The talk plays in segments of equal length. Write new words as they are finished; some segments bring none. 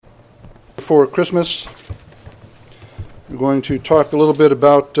before Christmas. We're going to talk a little bit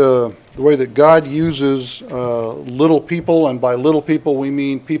about the way that God uses little people, and by little people we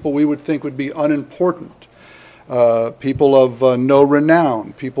mean people we would think would be unimportant, people of no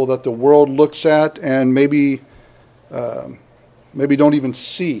renown, people that the world looks at and maybe don't even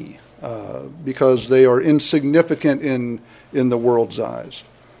see because they are insignificant in the world's eyes.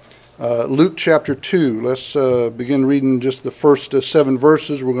 Luke chapter 2, let's begin reading just the first 7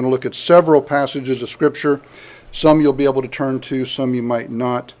 verses. We're going to look at several passages of Scripture. Some you'll be able to turn to, some you might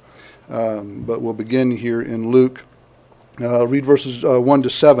not. But we'll begin here in Luke. Read verses 1 to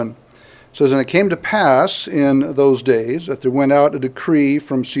 7. It says, "And it came to pass in those days that there went out a decree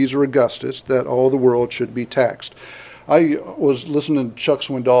from Caesar Augustus that all the world should be taxed." I was listening to Chuck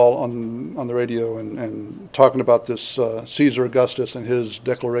Swindoll on the radio and talking about this Caesar Augustus and his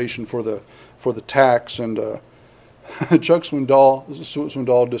declaration for the tax, and Chuck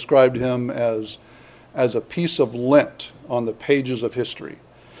Swindoll described him as a piece of lint on the pages of history.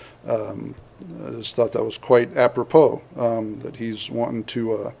 I just thought that was quite apropos, that he's wanting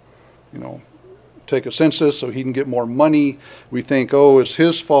to take a census so he can get more money. We think, it's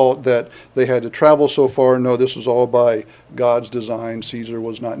his fault that they had to travel so far. No, this was all by God's design. Caesar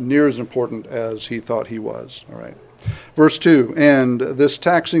was not near as important as he thought he was. All right. Verse 2, "And this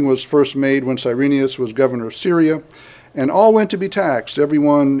taxing was first made when Cyrenius was governor of Syria, and all went to be taxed, every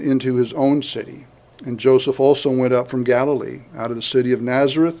one into his own city. And Joseph also went up from Galilee, out of the city of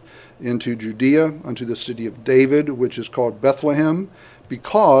Nazareth, into Judea, unto the city of David, which is called Bethlehem,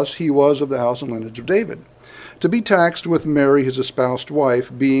 because he was of the house and lineage of David, to be taxed with Mary his espoused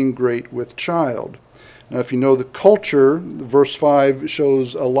wife, being great with child." Now, if you know the culture, verse 5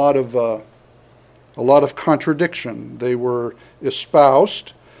 shows a lot of contradiction. They were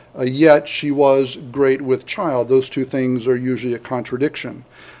espoused, yet she was great with child. Those two things are usually a contradiction.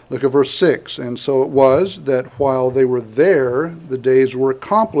 Look at verse 6. "And so it was that while they were there, the days were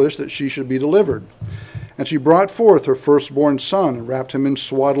accomplished that she should be delivered. And she brought forth her firstborn son, and wrapped him in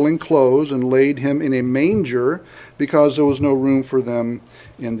swaddling clothes, and laid him in a manger, because there was no room for them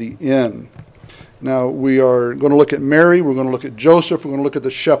in the inn." Now, we are going to look at Mary, we're going to look at Joseph, we're going to look at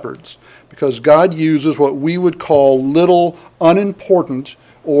the shepherds, because God uses what we would call little, unimportant,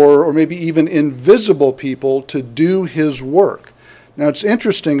 or maybe even invisible people to do his work. Now, it's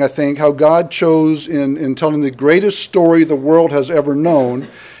interesting, I think, how God chose in telling the greatest story the world has ever known,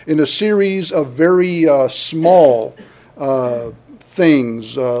 in a series of very small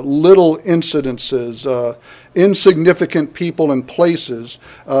things, little incidences, insignificant people and places,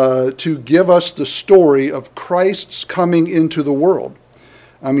 to give us the story of Christ's coming into the world.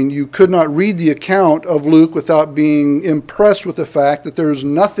 I mean, you could not read the account of Luke without being impressed with the fact that there's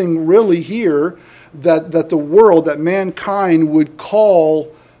nothing really here that the world, that mankind would call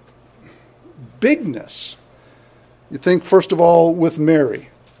bigness. You think, first of all, with Mary.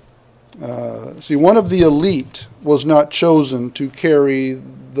 See, one of the elite was not chosen to carry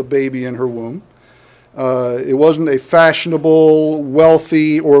the baby in her womb. It wasn't a fashionable,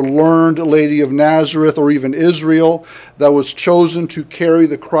 wealthy, or learned lady of Nazareth or even Israel that was chosen to carry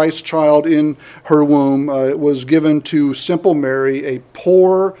the Christ child in her womb. It was given to simple Mary, a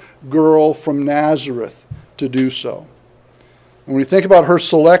poor girl from Nazareth, to do so. And when you think about her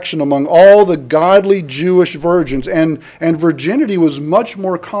selection among all the godly Jewish virgins, and virginity was much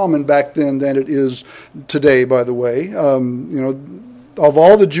more common back then than it is today, by the way. Of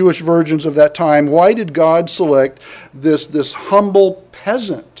all the Jewish virgins of that time, why did God select this humble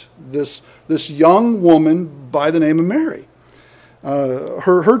peasant, this young woman by the name of Mary?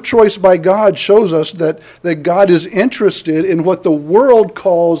 Her choice by God shows us that God is interested in what the world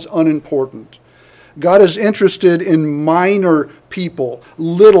calls unimportant. God is interested in minor people,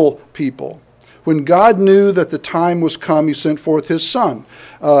 little people. When God knew that the time was come, he sent forth his son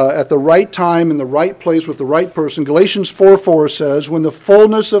at the right time, in the right place, with the right person. Galatians 4:4 says, "When the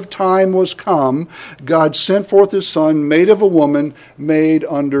fullness of time was come, God sent forth his son, made of a woman, made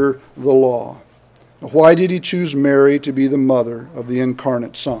under the law." Now, why did he choose Mary to be the mother of the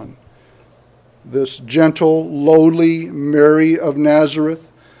incarnate Son? This gentle, lowly Mary of Nazareth,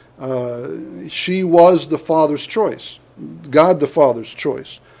 she was the Father's choice, God the Father's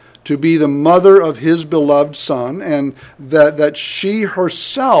choice, to be the mother of his beloved Son, and that she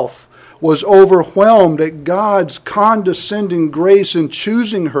herself was overwhelmed at God's condescending grace in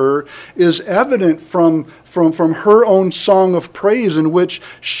choosing her is evident from her own song of praise, in which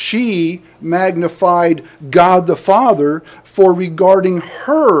she magnified God the Father for regarding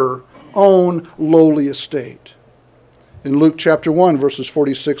her own lowly estate. In Luke chapter 1, verses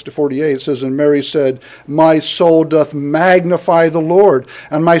 46 to 48, it says, And Mary said, My soul doth magnify the Lord,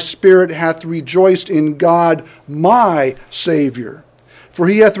 and my spirit hath rejoiced in God my Savior. For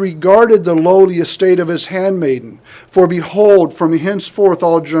he hath regarded the lowly estate of his handmaiden. For behold, from henceforth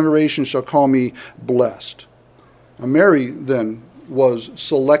all generations shall call me blessed. Now Mary then was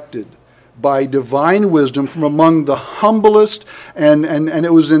selected by divine wisdom from among the humblest, and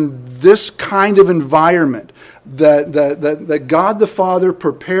it was in this kind of environment that God the Father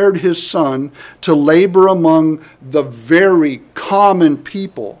prepared his Son to labor among the very common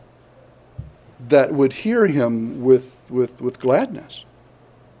people that would hear him with gladness.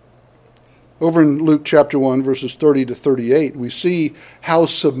 Over in Luke chapter 1, verses 30 to 38, we see how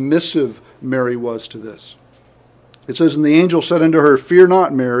submissive Mary was to this. It says, And the angel said unto her, Fear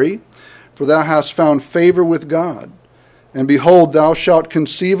not, Mary, for thou hast found favor with God. And behold, thou shalt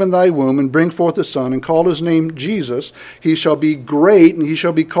conceive in thy womb, and bring forth a son, and call his name Jesus. He shall be great, and he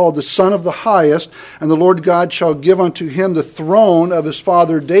shall be called the Son of the Highest. And the Lord God shall give unto him the throne of his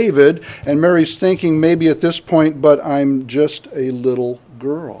father David. And Mary's thinking maybe at this point, but I'm just a little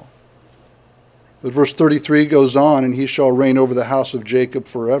girl. But verse 33 goes on, And he shall reign over the house of Jacob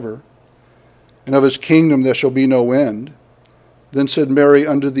forever, and of his kingdom there shall be no end. Then said Mary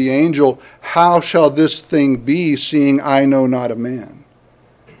unto the angel, How shall this thing be, seeing I know not a man?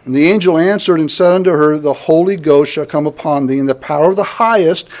 And the angel answered and said unto her, The Holy Ghost shall come upon thee, and the power of the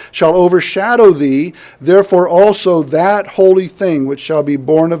highest shall overshadow thee. Therefore also that holy thing which shall be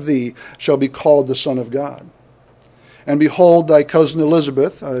born of thee shall be called the Son of God. And behold, thy cousin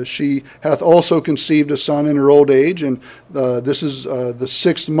Elizabeth, she hath also conceived a son in her old age, and this is the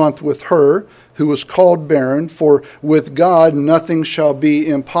 6th month with her, who was called barren, for with God nothing shall be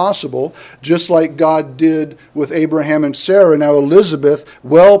impossible, just like God did with Abraham and Sarah. Now Elizabeth,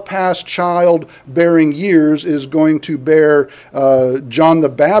 well past childbearing years, is going to bear John the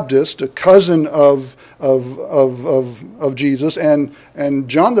Baptist, a cousin of Jesus, and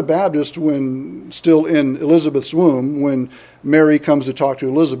John the Baptist, when still in Elizabeth's womb, when Mary comes to talk to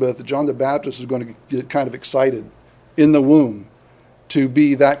Elizabeth, John the Baptist is going to get kind of excited in the womb to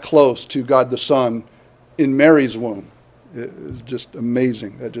be that close to God the Son in Mary's womb. It's just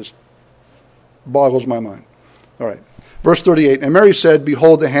amazing. That just boggles my mind. All right. Verse 38, And Mary said,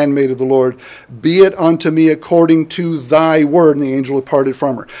 Behold the handmaid of the Lord, be it unto me according to thy word. And the angel departed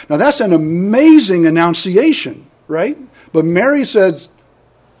from her. Now that's an amazing annunciation, right? But Mary says,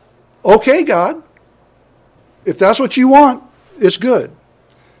 Okay, God, if that's what you want, it's good.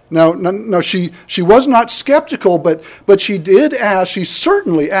 Now she was not skeptical, but she did ask, she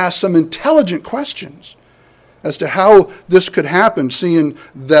certainly asked some intelligent questions as to how this could happen, seeing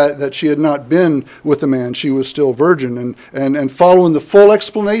that she had not been with a man. She was still virgin. And following the full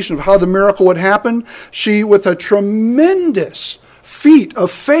explanation of how the miracle would happen, she, with a tremendous feat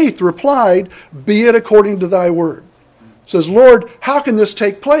of faith, replied, Be it according to thy word. Says, Lord, how can this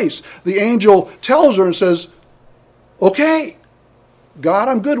take place? The angel tells her and says, Okay, God,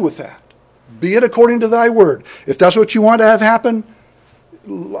 I'm good with that. Be it according to thy word. If that's what you want to have happen,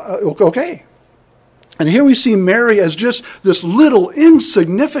 okay. And here we see Mary as just this little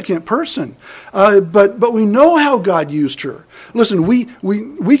insignificant person. But we know how God used her. Listen,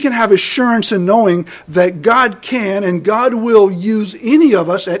 we can have assurance in knowing that God can and God will use any of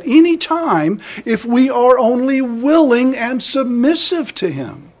us at any time if we are only willing and submissive to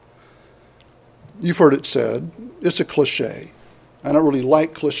him. You've heard it said, it's a cliche. I don't really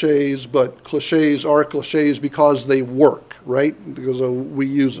like cliches, but cliches are cliches because they work, right? Because we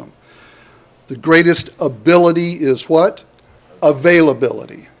use them. The greatest ability is what?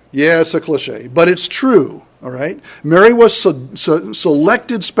 Availability. Yeah, it's a cliche, but it's true, all right? Mary was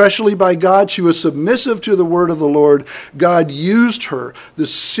selected specially by God. She was submissive to the word of the Lord. God used her,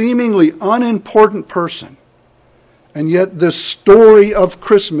 this seemingly unimportant person. And yet this story of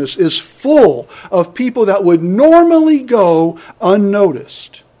Christmas is full of people that would normally go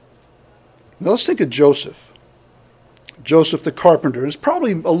unnoticed. Now let's think of Joseph. Joseph the carpenter. It's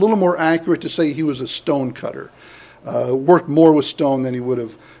probably a little more accurate to say he was a stone cutter. Worked more with stone than he would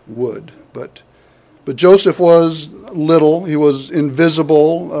have wood. But Joseph was little. He was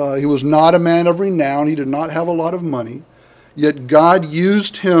invisible. He was not a man of renown. He did not have a lot of money. Yet God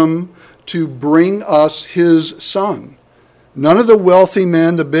used him to bring us his son. None of the wealthy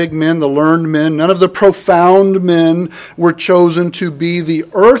men, the big men, the learned men, none of the profound men were chosen to be the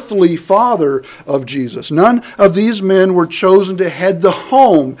earthly father of Jesus. None of these men were chosen to head the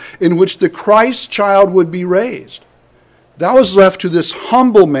home in which the Christ child would be raised. That was left to this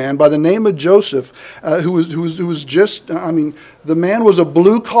humble man by the name of Joseph, who was just, the man was a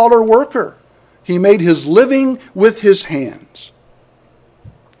blue-collar worker. He made his living with his hands.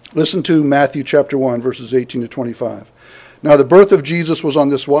 Listen to Matthew chapter 1, verses 18 to 25. Now the birth of Jesus was on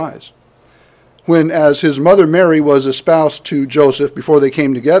this wise. When, as his mother Mary was espoused to Joseph, before they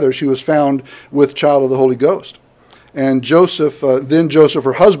came together, she was found with child of the Holy Ghost. And Joseph,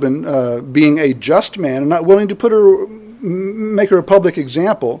 her husband, being a just man and not willing to make her a public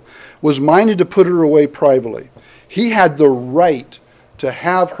example, was minded to put her away privately. He had the right to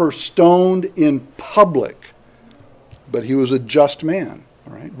have her stoned in public, but he was a just man.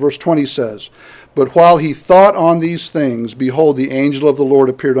 All right? Verse 20 says, "But while he thought on these things, behold, the angel of the Lord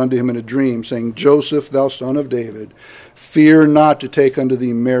appeared unto him in a dream, saying, Joseph, thou son of David, fear not to take unto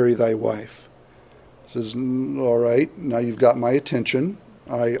thee Mary thy wife." He says, all right, now you've got my attention.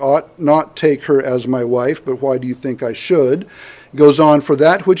 I ought not take her as my wife, but why do you think I should? It goes on, "For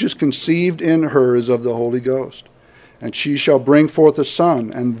that which is conceived in her is of the Holy Ghost. And she shall bring forth a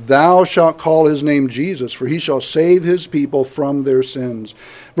son, and thou shalt call his name Jesus, for he shall save his people from their sins."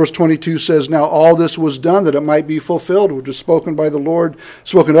 Verse 22 says, "Now all this was done that it might be fulfilled, which was spoken of the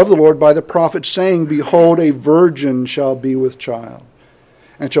Lord by the prophet, saying, Behold, a virgin shall be with child,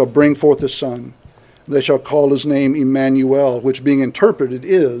 and shall bring forth a son. They shall call his name Emmanuel," which being interpreted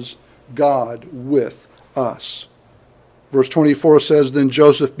is God with us. Verse 24 says, "Then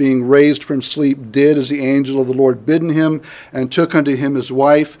Joseph, being raised from sleep, did as the angel of the Lord bidden him, and took unto him his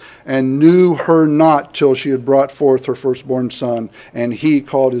wife, and knew her not till she had brought forth her firstborn son, and he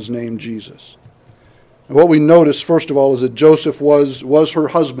called his name Jesus." And what we notice, first of all, is that Joseph was her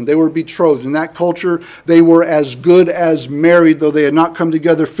husband. They were betrothed. In that culture, they were as good as married, though they had not come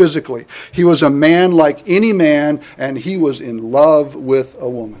together physically. He was a man like any man, and he was in love with a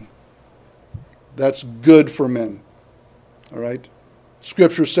woman. That's good for men. All right?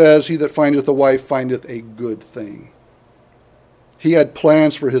 Scripture says, "He that findeth a wife findeth a good thing." He had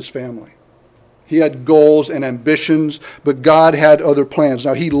plans for his family. He had goals and ambitions, but God had other plans.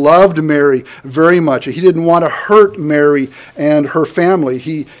 Now, he loved Mary very much. He didn't want to hurt Mary and her family.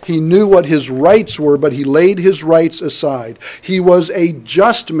 He knew what his rights were, but he laid his rights aside. He was a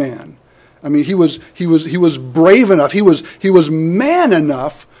just man. I mean, he was brave enough. He was man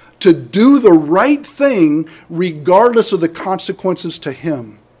enough to do the right thing regardless of the consequences to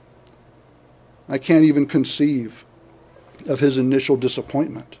him. I can't even conceive of his initial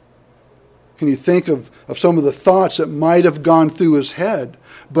disappointment. Can you think of some of the thoughts that might have gone through his head?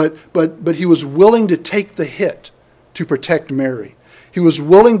 But he was willing to take the hit to protect Mary. He was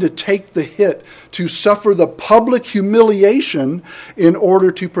willing to take the hit to suffer the public humiliation in order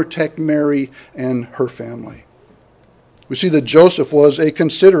to protect Mary and her family. We see that Joseph was a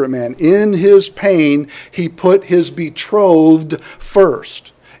considerate man. In his pain, he put his betrothed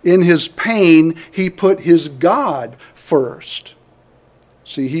first. In his pain, he put his God first.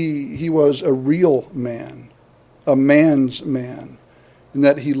 See, he was a real man, a man's man, in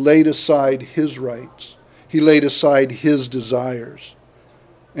that he laid aside his rights. He laid aside his desires.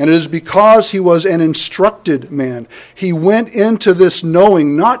 And it is because he was an instructed man. He went into this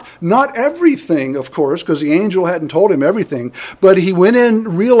knowing not everything, of course, because the angel hadn't told him everything, but he went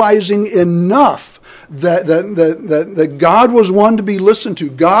in realizing enough that God was one to be listened to.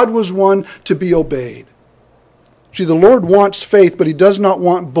 God was one to be obeyed. See, the Lord wants faith, but he does not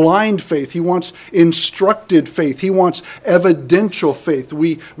want blind faith. He wants instructed faith. He wants evidential faith.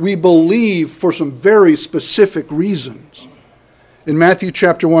 We believe for some very specific reasons. In Matthew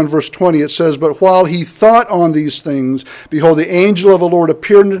chapter 1, verse 20, it says, "But while he thought on these things, behold, the angel of the Lord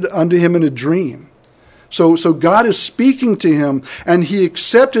appeared unto him in a dream." So God is speaking to him, and he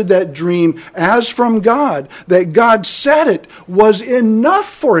accepted that dream as from God. That God said it was enough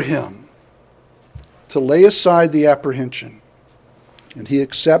for him to lay aside the apprehension. And he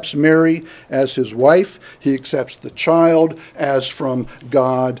accepts Mary as his wife. He accepts the child as from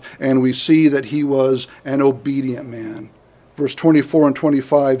God. And we see that he was an obedient man. Verse 24 and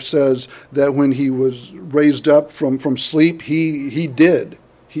 25 says that when he was raised up from sleep, he did.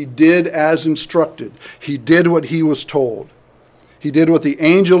 He did as instructed. He did what he was told. He did what the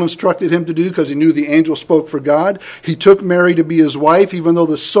angel instructed him to do because he knew the angel spoke for God. He took Mary to be his wife, even though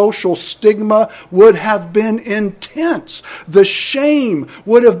the social stigma would have been intense. The shame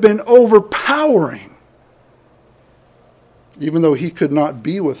would have been overpowering, even though he could not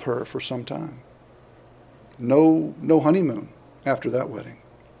be with her for some time. No honeymoon after that wedding.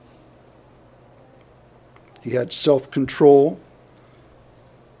 He had self-control.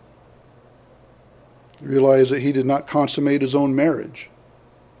 He realized that he did not consummate his own marriage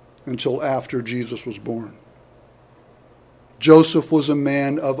until after Jesus was born. Joseph was a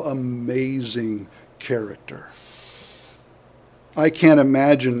man of amazing character. I can't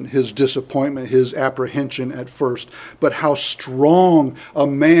imagine his disappointment, his apprehension at first, but how strong a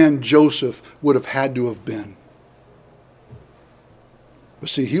man Joseph would have had to have been. But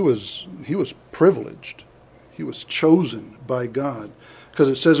see, he was privileged. He was chosen by God. Because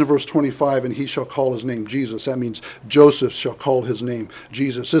it says in verse 25, and he shall call his name Jesus. That means Joseph shall call his name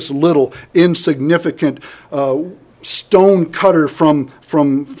Jesus. This little insignificant stone cutter from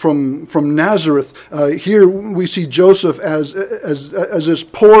Nazareth. Here we see Joseph as this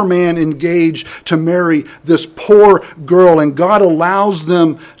poor man engaged to marry this poor girl, and God allows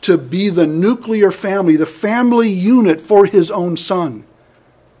them to be the nuclear family, the family unit for his own son.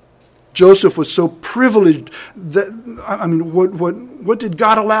 Joseph was so privileged that, what did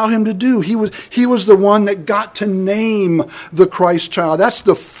God allow him to do? He was the one that got to name the Christ child. That's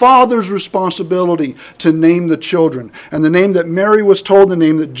the father's responsibility, to name the children. And the name that Mary was told, the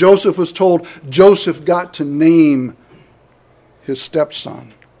name that Joseph was told, Joseph got to name his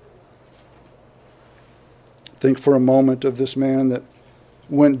stepson. Think for a moment of this man that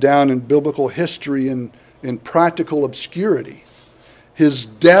went down in biblical history in practical obscurity. His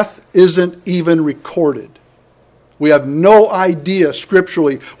death isn't even recorded. We have no idea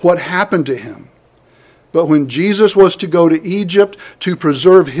scripturally what happened to him. But when Jesus was to go to Egypt to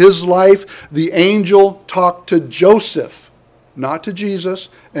preserve his life, the angel talked to Joseph, not to Jesus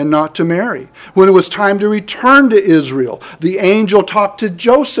and not to Mary. When it was time to return to Israel, the angel talked to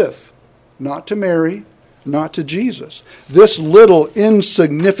Joseph, not to Mary, not to Jesus. This little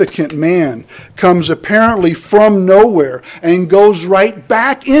insignificant man comes apparently from nowhere and goes right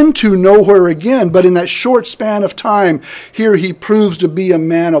back into nowhere again. But in that short span of time, here he proves to be a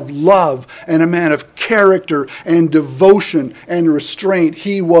man of love and a man of character and devotion and restraint.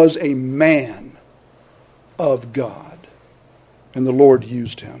 He was a man of God, and the Lord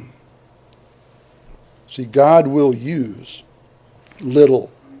used him. See, God will use little,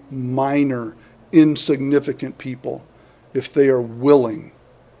 minor, insignificant people if they are willing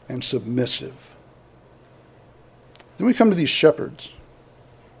and submissive. Then we come to these shepherds.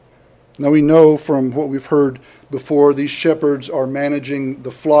 Now we know from what we've heard before, these shepherds are managing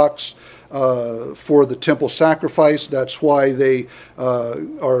the flocks for the temple sacrifice. That's why they are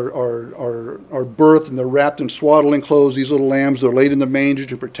birthed and they're wrapped in swaddling clothes. These little lambs, they're laid in the manger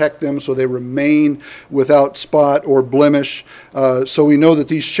to protect them so they remain without spot or blemish. So we know that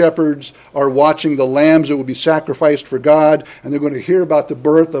these shepherds are watching the lambs that will be sacrificed for God, and they're going to hear about the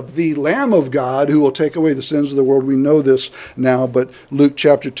birth of the Lamb of God who will take away the sins of the world. We know this now, but Luke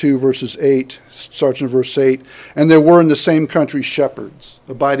chapter 2 verses 8 starts in verse 8. And there were in the same country shepherds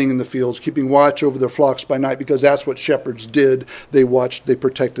abiding in the fields, keeping watch over their flocks by night, because that's what shepherds did. They watched, they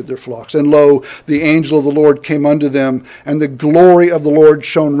protected their flocks. And lo, the angel of the Lord came unto them, and the glory of the Lord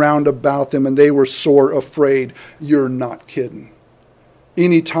shone round about them, and they were sore afraid. You're not kidding.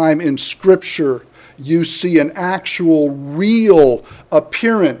 Anytime in Scripture you see an actual, real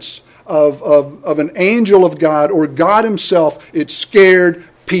appearance of an angel of God or God himself, it scared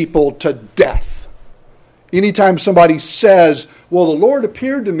people to death. Anytime somebody says, well, the Lord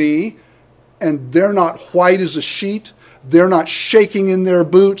appeared to me, and they're not white as a sheet, they're not shaking in their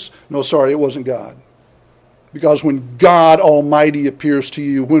boots, no, sorry, it wasn't God. Because when God Almighty appears to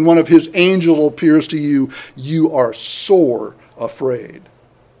you, when one of his angels appears to you, you are sore afraid.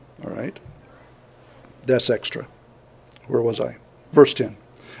 All right? That's extra. Where was I? Verse 10.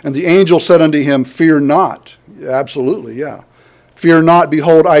 And the angel said unto him, fear not. Absolutely, yeah. Fear not,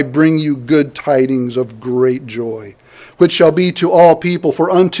 behold, I bring you good tidings of great joy, which shall be to all people. For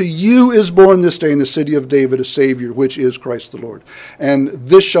unto you is born this day in the city of David a Savior, which is Christ the Lord. And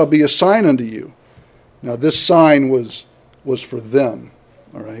this shall be a sign unto you. Now this sign was for them.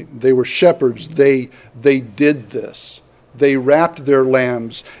 All right? They were shepherds. They did this. They wrapped their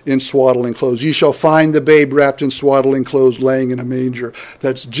lambs in swaddling clothes. Ye shall find the babe wrapped in swaddling clothes, laying in a manger.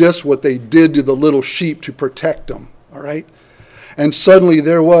 That's just what they did to the little sheep to protect them. All right? And suddenly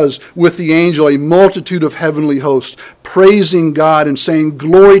there was with the angel a multitude of heavenly hosts, praising God and saying,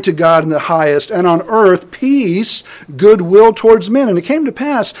 glory to God in the highest, and on earth peace, goodwill towards men. And it came to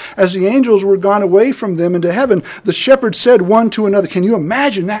pass, as the angels were gone away from them into heaven, the shepherds said one to another, can you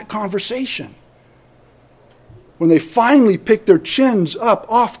imagine that conversation? When they finally picked their chins up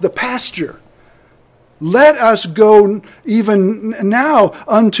off the pasture. Let us go even now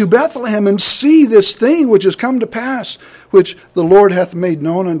unto Bethlehem and see this thing which has come to pass, which the Lord hath made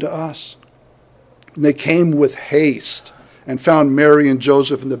known unto us. And they came with haste and found Mary and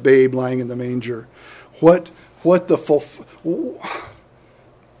Joseph and the babe lying in the manger. The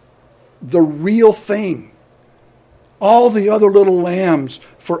real thing All the other little lambs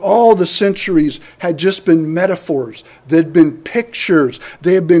for all the centuries had just been metaphors. They'd been pictures.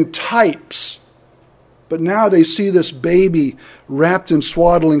 They had been types. But now they see this baby wrapped in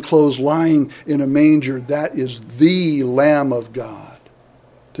swaddling clothes lying in a manger. That is the Lamb of God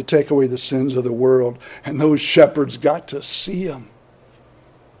to take away the sins of the world. And those shepherds got to see him.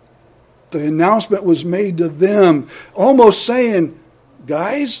 The announcement was made to them, almost saying,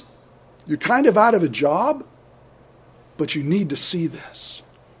 guys, you're kind of out of a job, but you need to see this.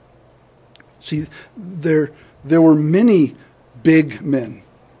 See, there were many big men.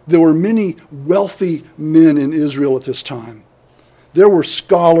 There were many wealthy men in Israel at this time. There were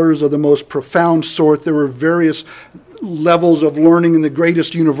scholars of the most profound sort. There were various levels of learning in the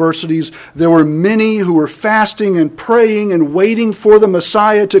greatest universities. There were many who were fasting and praying and waiting for the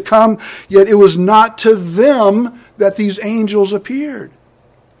Messiah to come, yet it was not to them that these angels appeared.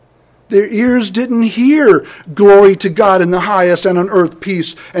 Their ears didn't hear glory to God in the highest and on earth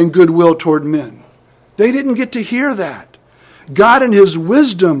peace and goodwill toward men. They didn't get to hear that. God in his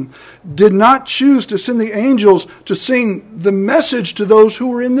wisdom did not choose to send the angels to sing the message to those who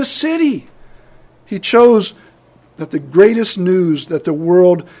were in the city. He chose that the greatest news that the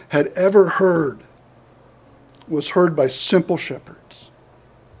world had ever heard was heard by simple shepherds.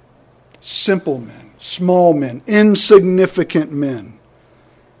 Simple men, small men, insignificant men.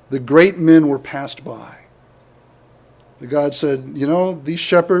 The great men were passed by. God said, these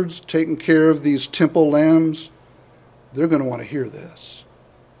shepherds taking care of these temple lambs, they're going to want to hear this.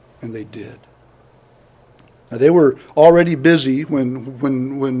 And they did. Now, they were already busy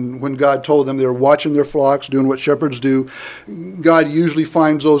when God told them. They were watching their flocks, doing what shepherds do. God usually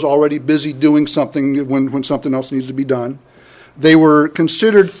finds those already busy doing something when something else needs to be done. They were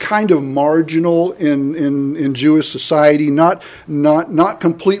considered kind of marginal in Jewish society, not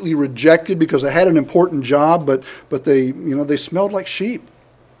completely rejected because they had an important job, but they smelled like sheep.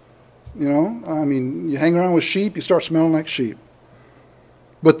 You hang around with sheep, you start smelling like sheep.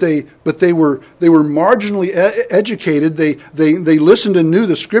 But they were marginally educated. They listened and knew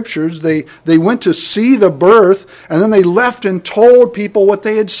the scriptures. They went to see the birth, and then they left and told people what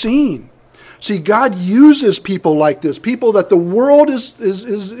they had seen. See, God uses people like this, people that the world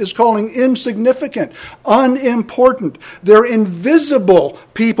is calling insignificant, unimportant. They're invisible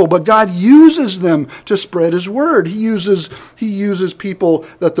people, but God uses them to spread his word. He uses people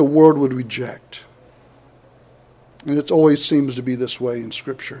that the world would reject. And it always seems to be this way in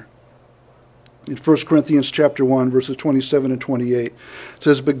Scripture. In 1 Corinthians chapter 1, verses 27 and 28, it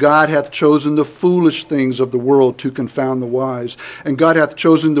says, "But God hath chosen the foolish things of the world to confound the wise. And God hath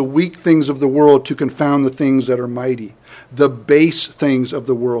chosen the weak things of the world to confound the things that are mighty. The base things of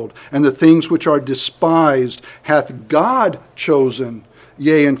the world, and the things which are despised, hath God chosen,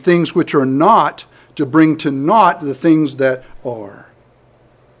 yea, and things which are not, to bring to naught the things that are."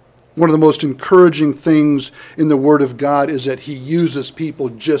 One of the most encouraging things in the Word of God is that he uses people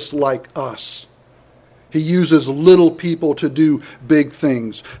just like us. He uses little people to do big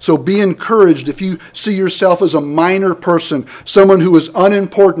things. So be encouraged if you see yourself as a minor person, someone who is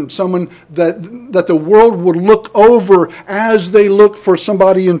unimportant, someone that the world would look over as they look for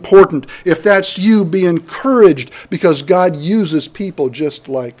somebody important. If that's you, be encouraged because God uses people just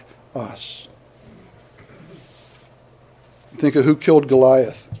like us. Think of who killed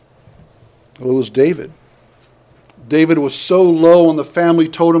Goliath. Well, it was David. David was so low on the family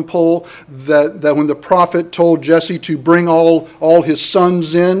totem pole that when the prophet told Jesse to bring all his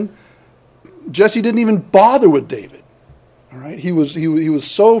sons in, Jesse didn't even bother with David. All right, he was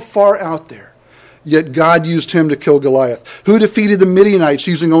so far out there. Yet God used him to kill Goliath. Who defeated the Midianites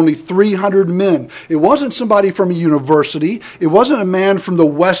using only 300 men? It wasn't somebody from a university. It wasn't a man from the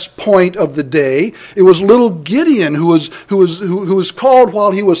West Point of the day. It was little Gideon who was called while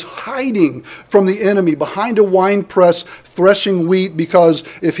he was hiding from the enemy behind a wine press threshing wheat, because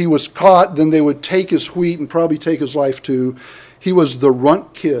if he was caught, then they would take his wheat and probably take his life too. He was the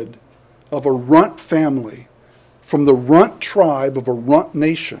runt kid of a runt family from the runt tribe of a runt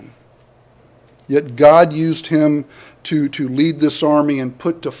nation. Yet God used him to lead this army and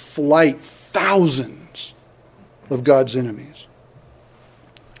put to flight thousands of God's enemies.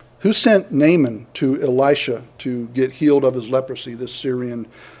 Who sent Naaman to Elisha to get healed of his leprosy, this Syrian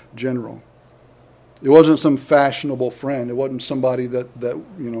general? It wasn't some fashionable friend. It wasn't somebody that the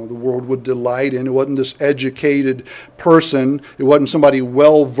world would delight in. It wasn't this educated person. It wasn't somebody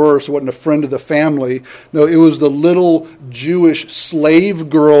well-versed. It wasn't a friend of the family. No, it was the little Jewish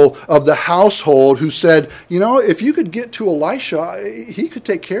slave girl of the household who said, if you could get to Elisha, he could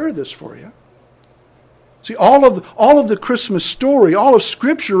take care of this for you. See, all of the Christmas story, all of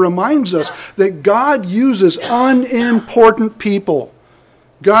Scripture reminds us that God uses unimportant people.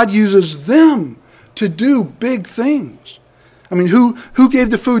 God uses them to do big things. I mean, who gave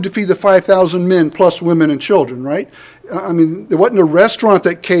the food to feed the 5,000 men plus women and children, right? I mean, there wasn't a restaurant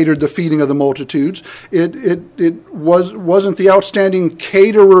that catered the feeding of the multitudes. It wasn't the outstanding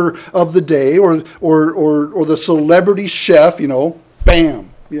caterer of the day or the celebrity chef,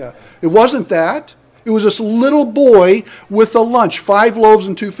 bam. Yeah. It wasn't that. It was this little boy with a lunch, 5 loaves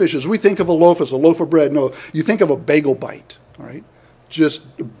and 2 fishes. We think of a loaf as a loaf of bread. No, you think of a bagel bite, all right? Just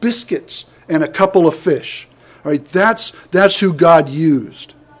biscuits and a couple of fish. All right, that's who God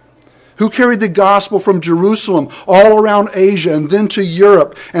used. Who carried the gospel from Jerusalem all around Asia and then to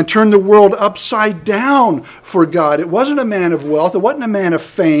Europe and turned the world upside down for God? It wasn't a man of wealth. It wasn't a man of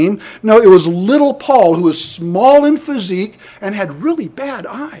fame. No, it was little Paul, who was small in physique and had really bad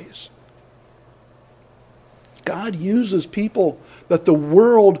eyes. God uses people that the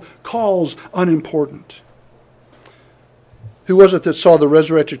world calls unimportant. Who was it that saw the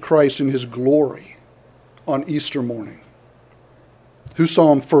resurrected Christ in his glory on Easter morning? Who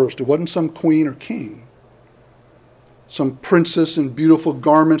saw him first? It wasn't some queen or king. Some princess in beautiful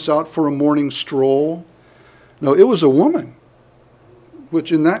garments out for a morning stroll. No, it was a woman,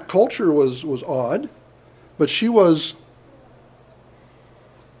 which in that culture was odd, but she was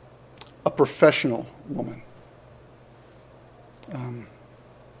a professional woman.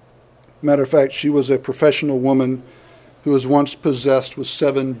 Matter of fact, she was a professional woman who was once possessed with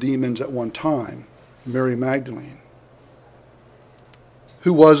 7 demons at one time, Mary Magdalene.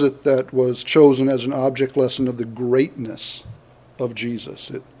 Who was it that was chosen as an object lesson of the greatness of Jesus?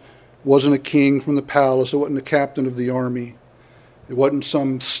 It wasn't a king from the palace. It wasn't a captain of the army. It wasn't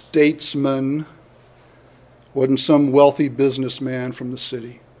some statesman. It wasn't some wealthy businessman from the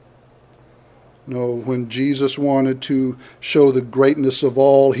city. No, when Jesus wanted to show the greatness of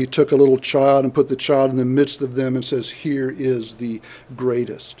all, he took a little child and put the child in the midst of them and says, "Here is the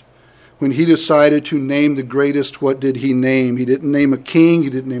greatest." When he decided to name the greatest, what did he name? He didn't name a king, he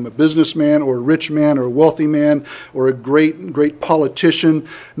didn't name a businessman or a rich man or a wealthy man or a great politician.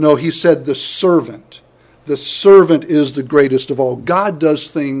 No, he said the servant. The servant is the greatest of all. God does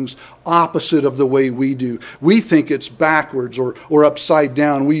things opposite of the way we do. We think it's backwards or upside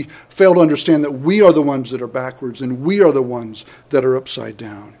down. We fail to understand that we are the ones that are backwards and we are the ones that are upside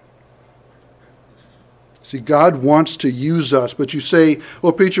down. See, God wants to use us, but you say,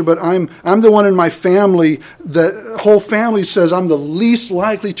 "Well, preacher, but I'm the one in my family, the whole family says I'm the least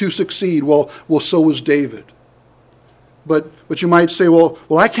likely to succeed." Well, so was David. But you might say, well,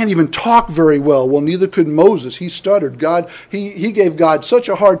 I can't even talk very well. Well, neither could Moses. He stuttered. He gave God such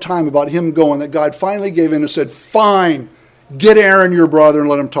a hard time about him going that God finally gave in and said, "Fine, get Aaron, your brother, and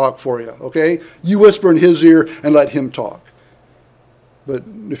let him talk for you, okay? You whisper in his ear and let him talk." But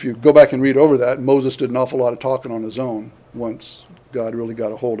if you go back and read over that, Moses did an awful lot of talking on his own once God really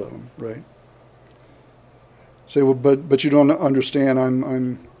got a hold of him, right? Say, well, but you don't understand.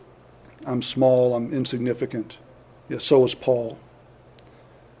 I'm small. I'm insignificant. Yes, so is Paul.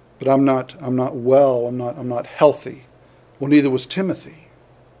 But I'm not well. I'm not healthy. Well, neither was Timothy.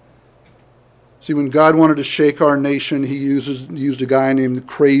 See, when God wanted to shake our nation, he used a guy named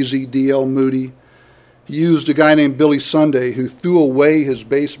Crazy D.L. Moody. He used a guy named Billy Sunday who threw away his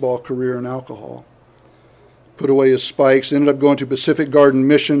baseball career in alcohol, put away his spikes, ended up going to Pacific Garden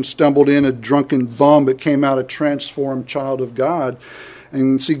Mission, stumbled in a drunken bum, but came out a transformed child of God.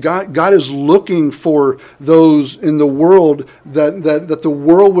 And see, God is looking for those in the world that the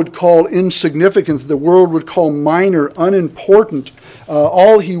world would call insignificant, that the world would call minor, unimportant.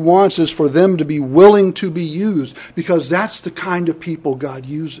 All he wants is for them to be willing to be used, because that's the kind of people God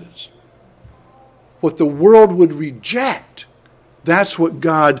uses. What the world would reject, that's what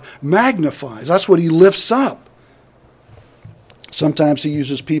God magnifies. That's what he lifts up. Sometimes he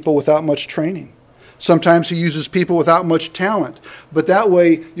uses people without much training. Sometimes he uses people without much talent. But that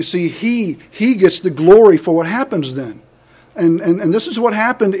way, you see, he gets the glory for what happens then. And this is what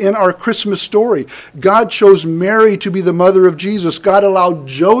happened in our Christmas story. God chose Mary to be the mother of Jesus. God allowed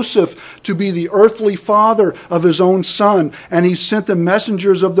Joseph to be the earthly father of his own son. And he sent the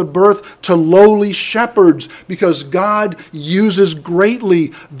messengers of the birth to lowly shepherds, because God uses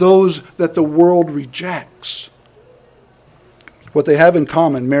greatly those that the world rejects. What they have in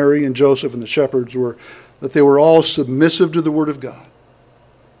common, Mary and Joseph and the shepherds, were that they were all submissive to the Word of God.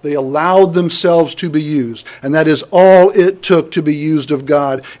 They allowed themselves to be used. And that is all it took to be used of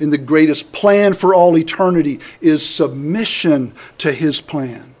God in the greatest plan for all eternity, is submission to his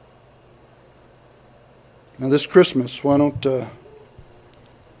plan. Now this Christmas, why don't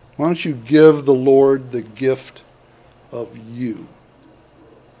Why don't you give the Lord the gift of you?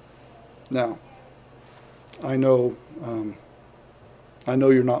 Now, I know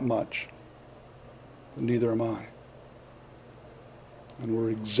you're not much, but neither am I. And we're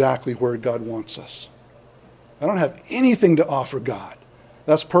exactly where God wants us. I don't have anything to offer God.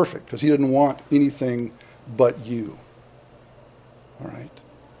 That's perfect, because he didn't want anything but you. All right?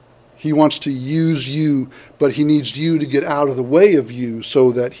 He wants to use you, but he needs you to get out of the way of you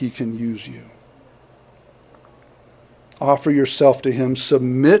so that he can use you. Offer yourself to him.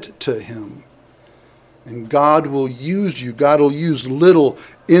 Submit to him. And God will use you. God will use little,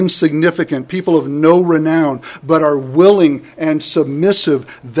 insignificant people of no renown, but are willing and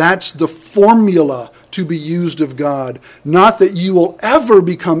submissive. That's the formula to be used of God. Not that you will ever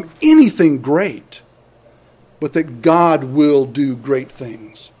become anything great, but that God will do great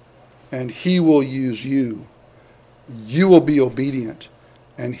things. And he will use you. You will be obedient,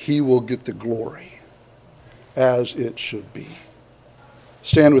 and he will get the glory, as it should be.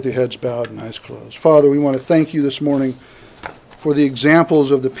 Stand with your heads bowed and eyes closed. Father, we want to thank you this morning for the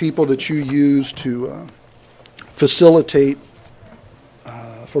examples of the people that you use to facilitate,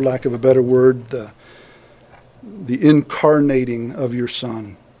 for lack of a better word, the incarnating of your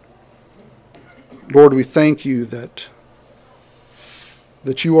Son. Lord, we thank you that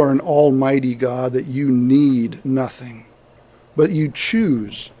you are an almighty God, that you need nothing, but you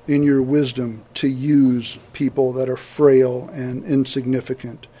choose in your wisdom to use people that are frail and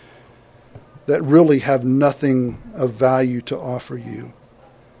insignificant, that really have nothing of value to offer you.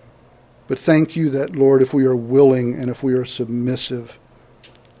 But thank you that, Lord, if we are willing and if we are submissive,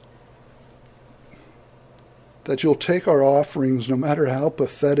 that you'll take our offerings, no matter how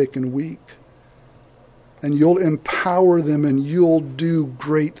pathetic and weak, and you'll empower them and you'll do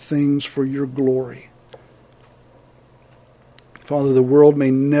great things for your glory. Father, the world may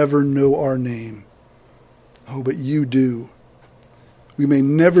never know our name. Oh, but you do. We may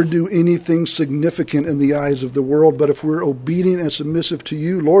never do anything significant in the eyes of the world, but if we're obedient and submissive to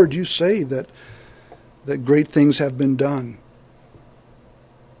you, Lord, you say that great things have been done.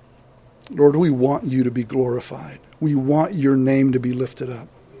 Lord, we want you to be glorified. We want your name to be lifted up.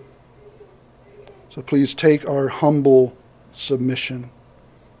 So please take our humble submission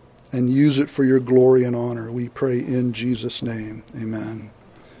and use it for your glory and honor. We pray in Jesus' name. Amen.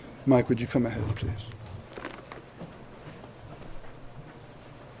 Mike, would you come ahead, please?